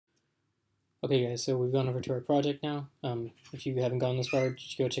Okay guys, so we've gone over to our project now. If you haven't gone this far,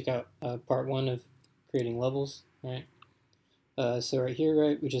 just go check out part 1 of creating levels, right? So right here,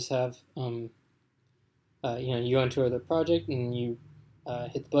 right, we just have, you go into the project and you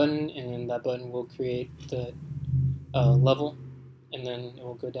hit the button, and then that button will create the level, and then it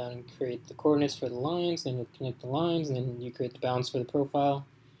will go down and create the coordinates for the lines, then you'll connect the lines, and then you create the bounds for the profile,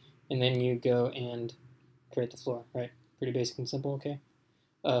 and then you go and create the floor, right? Pretty basic and simple, okay?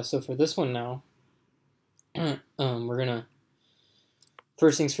 So for this one now, we're gonna,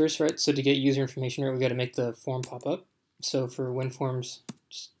 first things first, right? So to get user information, right, we got to make the form pop up. So for WinForms,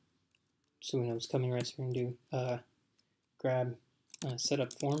 so we know it's coming, right? So we're gonna do grab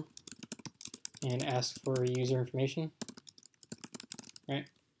setup form and ask for user information, right?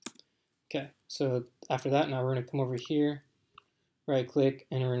 Okay. So after that, now we're gonna come over here, right click,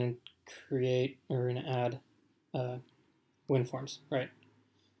 and we're gonna create, or we're gonna add WinForms, right?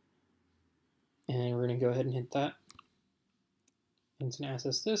 And we're gonna go ahead and hit that. And it's going to ask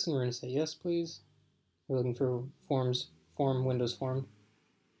us this, and we're going to say yes, please. We're looking for forms, Windows formed,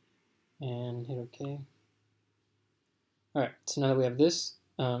 and hit OK. All right, so now that we have this,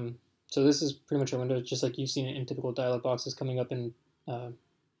 so this is pretty much our window, just like you've seen it in typical dialog boxes coming up in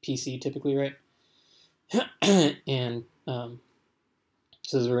PC typically, right? And so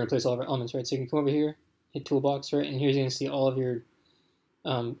this is where we're going to place all of our elements, right? So you can come over here, hit Toolbox, right, and here's you're going to see all of your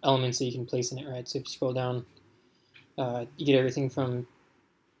elements that you can place in it, right? So if you scroll down, you get everything from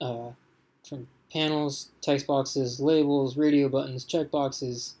panels, text boxes, labels, radio buttons,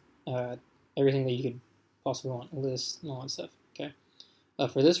 checkboxes, everything that you could possibly want, lists, and all that stuff. Okay.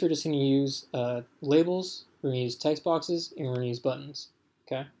 For this, we're just going to use labels. We're going to use text boxes, and we're going to use buttons.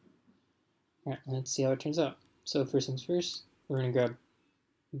 Okay. All right. Let's see how it turns out. So first things first, we're going to grab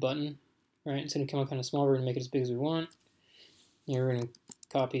button. All right. It's going to come out kind of small. We're going to make it as big as we want. And we're going to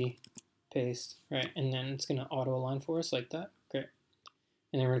copy, paste, right, and then it's going to auto align for us like that. Great.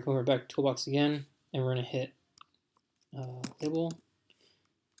 And then we're going to come over back to Toolbox again, and we're going to hit label,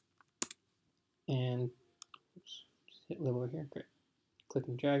 and just hit label over here. Great. Click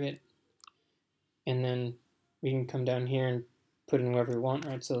and drag it, and then we can come down here and put in whatever we want.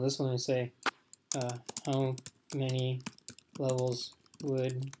 Right. So this one, I say, how many levels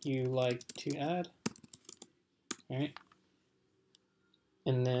would you like to add? All right.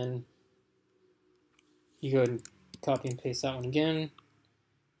 And then you go ahead and copy and paste that one again.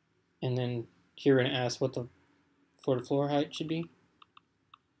 And then here we're going to ask what the floor height should be.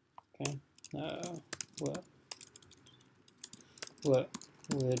 Okay. What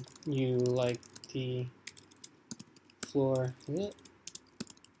would you like the floor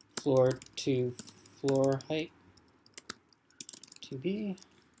to floor height to be?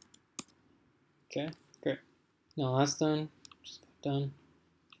 Okay, great. Now that's done. Just done.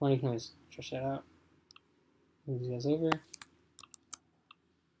 If you want, you can always stretch that out. Move these guys over.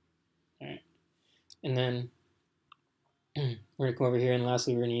 Alright. And then we're going to come over here, and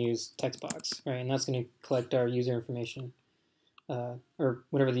lastly we're going to use text box, right? And that's going to collect our user information, or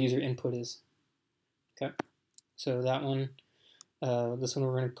whatever the user input is. Okay. So that one, this one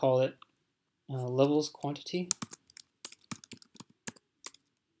we're going to call it levels quantity.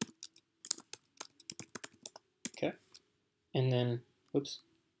 Okay. And then, oops,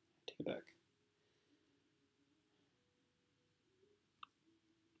 take it back.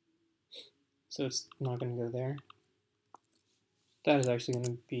 So it's not going to go there. That is actually going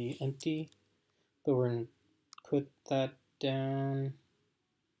to be empty, but we're going to put that down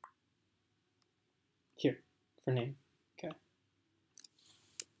here for name. Okay.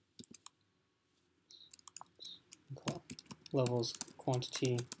 Call levels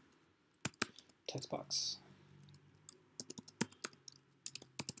quantity text box.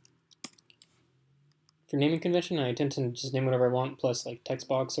 For naming convention, I tend to just name whatever I want, plus like text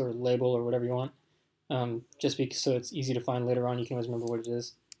box or label or whatever you want. Just because so it's easy to find later on, you can always remember what it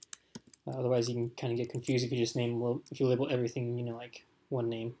is. Otherwise, you can kind of get confused if you just if you label everything, like one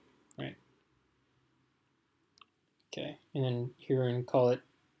name, right? Okay, and then here we're going to call it,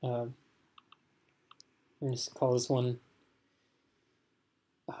 we're going to call this one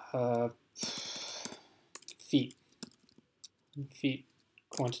feet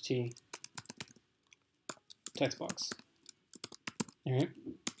quantity text box. All right.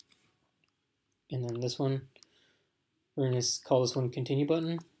 And then this one, we're going to call this one continue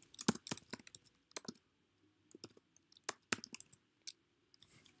button.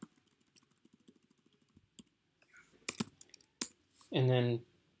 And then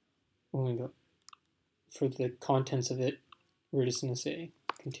when we go for the contents of it, we're just going to say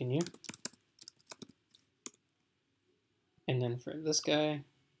continue. And then for this guy,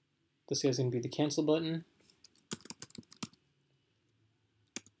 This guy's going to be the cancel button.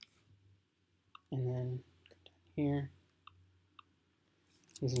 And then here,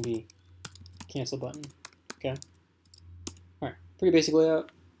 this is going to be cancel button. Okay. All right. Pretty basic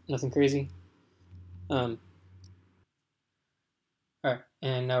layout. Nothing crazy. All right.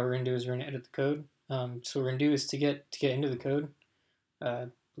 And now what we're going to do is we're going to edit the code. So what we're going to do is to get into the code. I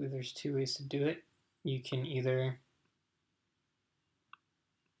believe there's two ways to do it. You can either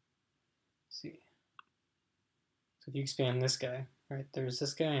see. So if you expand this guy, right, there's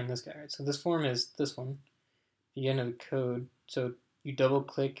this guy and this guy, right? So this form is this one. If you get into the code, so you double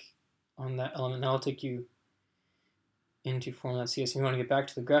click on that element, now it'll take you into form.cs. If you want to get back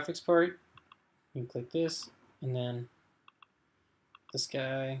to the graphics part, you click this, and then this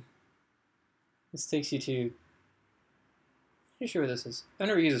guy. This takes you to, pretty sure where this is. I've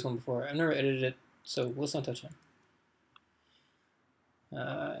never used this one before. I've never edited it, so let's not touch it.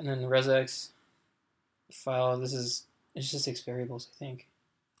 And then the resx file, it's just 6 variables, I think.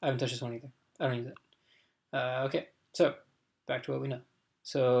 I haven't touched this one either. I don't use it. Okay, so back to what we know.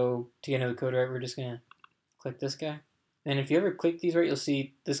 So to get into the code, right, we're just gonna click this guy. And if you ever click these, right, you'll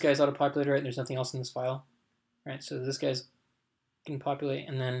see this guy's auto-populated, right? There's nothing else in this file, right? So this guy's can populate,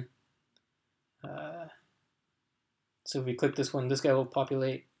 and then so if we click this one, this guy will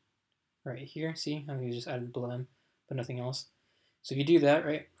populate right here. See, I mean, you just added below him, but nothing else. So if you do that,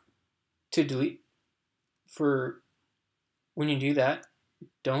 right, to delete, for when you do that,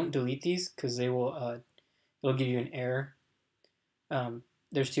 don't delete these because they will it'll give you an error.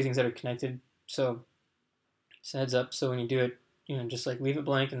 There's two things that are connected, so just a heads up. So when you do it, just like leave it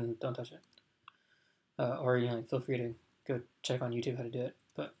blank and don't touch it, or feel free to go check on YouTube how to do it.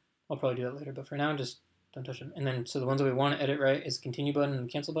 But I'll probably do that later. But for now, just don't touch them. And then so the ones that we want to edit, right, is continue button and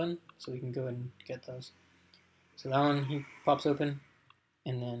cancel button. So we can go and get those. So that one, he pops open,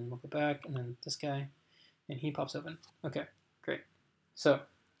 and then we'll go back, and then this guy, and he pops open. Okay, great. So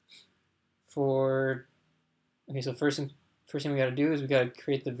so first thing we got to do is we got to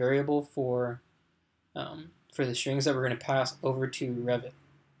create the variable for the strings that we're going to pass over to Revit.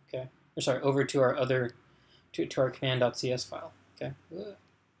 Okay, or sorry, over to our other to our command.cs file. Okay.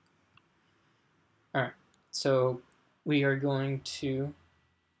 All right. So we are going to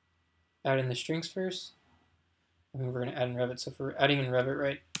add in the strings first, and then we're going to add in Revit. So for adding in Revit,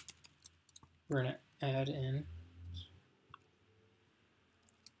 right, we're going to add in.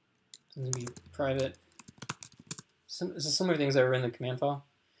 It's going to be private. Similar things that were in the command file.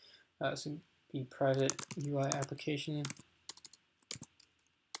 So be private UI application.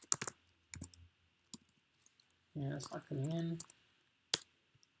 Yeah, it's not coming in. Let's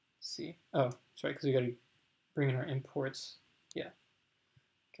see. Oh, sorry, because we got to bring in our imports. Yeah.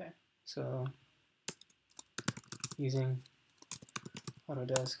 Okay. So using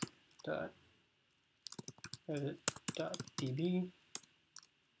autodesk.revit.db.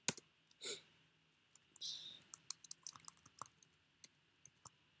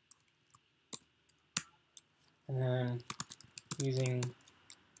 And then using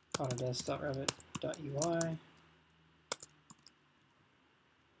autodesk.revit.ui.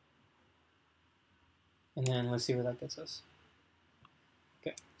 And then let's see where that gets us.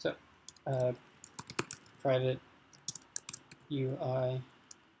 Okay, so private UI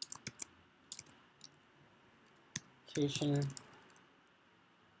application.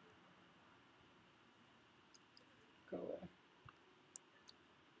 Go away.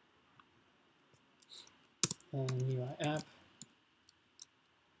 And UI app.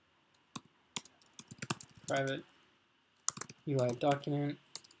 Private UI document.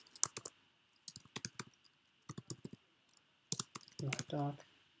 UI doc.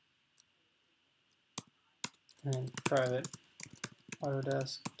 And private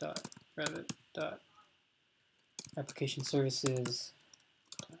autodesk.revit.application services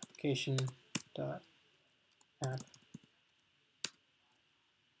application.app.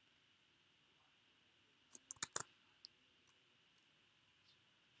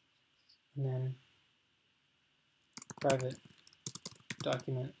 And then private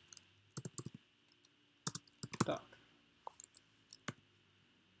document doc.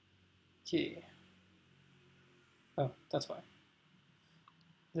 Okay. Oh, that's why.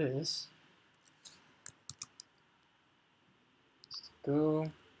 This is to go.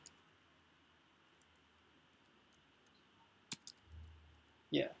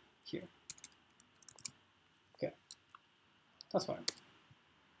 Yeah, here. Okay. That's fine.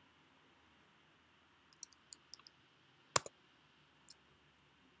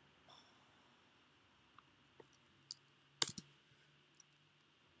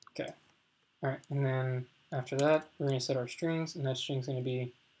 Okay. All right, and then after that, we're going to set our strings, and that string's going to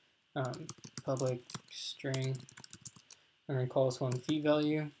be public string, I'm going to call this one feet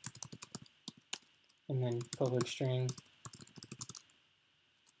value, and then public string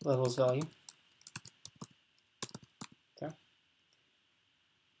levels value. Okay.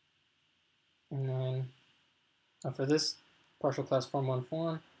 And then for this partial class form1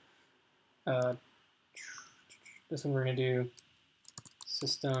 form, this one we're going to do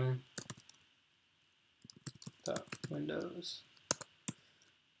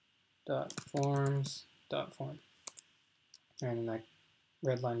system.windows.forms.form, and that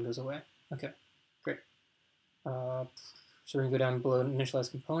red line goes away. Okay, great. So we're going to go down below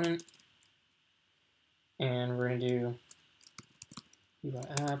initialize component, and we're going to do UI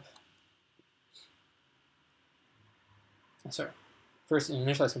app. Sorry, first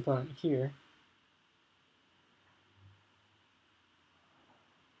initialize component here.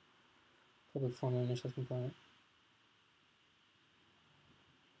 Public format initialize component.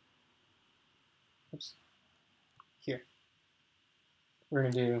 Oops. Here. We're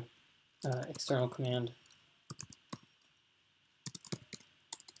going to do external command.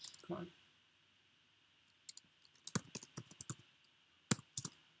 Come on.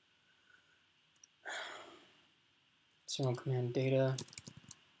 External command data.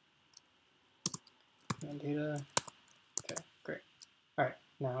 Okay, great. All right,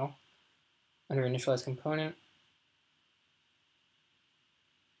 now under initialize component.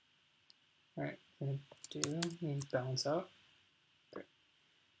 All right, we're going to do balance out. Great.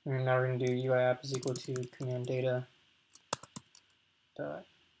 And now we're going to do UI app is equal to command data dot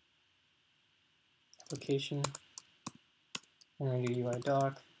application. We're going to do UI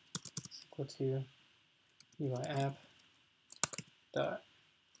doc is equal to UI app dot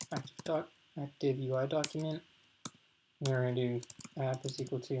active UI document. And we're going to do app is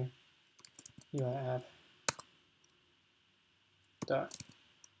equal to UI app dot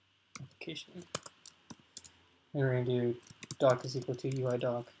application. And we're going to do doc is equal to UI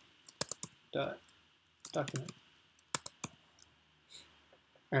doc dot document.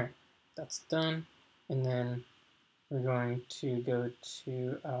 All right, that's done. And then we're going to go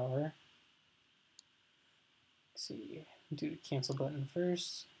to our, let's see, do the cancel button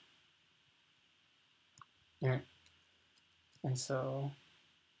first. All right, and so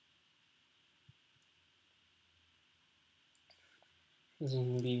this is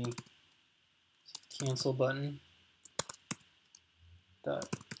going to be cancel button dot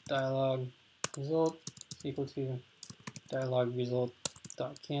dialog result is equal to dialog result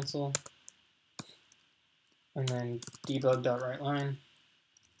dot cancel, and then debug dot write line.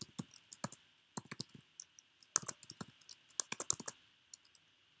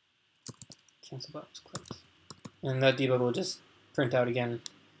 Cancel button is clicked, and that debug will just print out again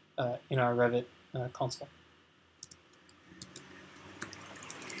in our Revit console.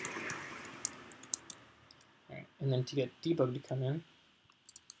 All right, and then to get debug to come in,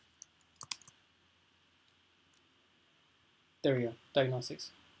 there we go,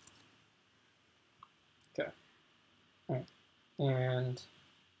 diagnostics. Okay, all right, and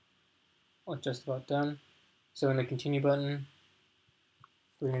we're just about done. So in the continue button,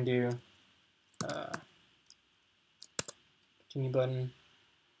 we're going to do continue button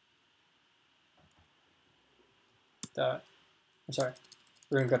dot, I'm sorry,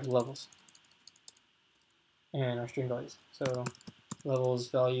 we're going to grab the levels and our string values. So levels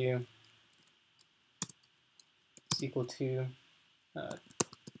value is equal to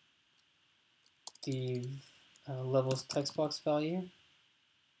the levels text box value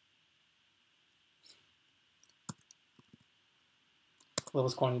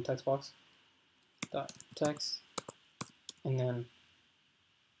levels quantity text box dot text, and then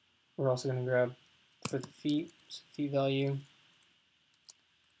we're also going to grab for the feet, so feet value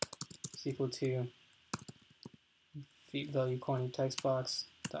is equal to feet value quantity text box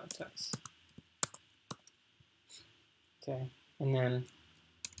dot text. Okay, and then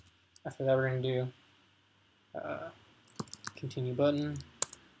after that we're going to do continue button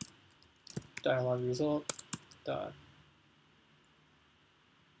dialog result dot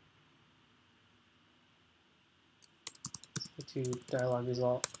to dialog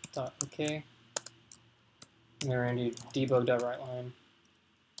result dot okay, and then we're going to do debug dot write line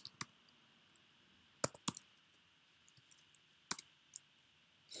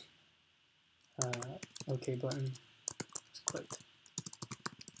okay button is clicked.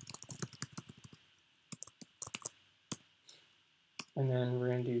 And then we're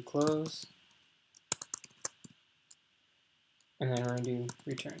going to do close, and then we're going to do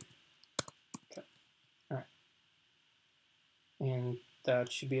return. Okay, all right. And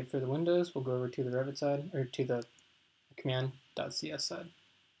that should be it for the Windows. We'll go over to the Revit side, or to the command.cs side.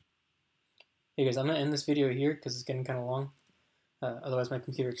 Hey guys, I'm going to end this video here because it's getting kind of long. Otherwise my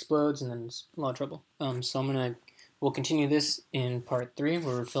computer explodes and then it's a lot of trouble. So we'll continue this in part 3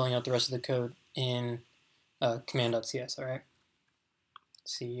 where we're filling out the rest of the code in command.cs, alright?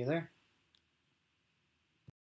 See you there.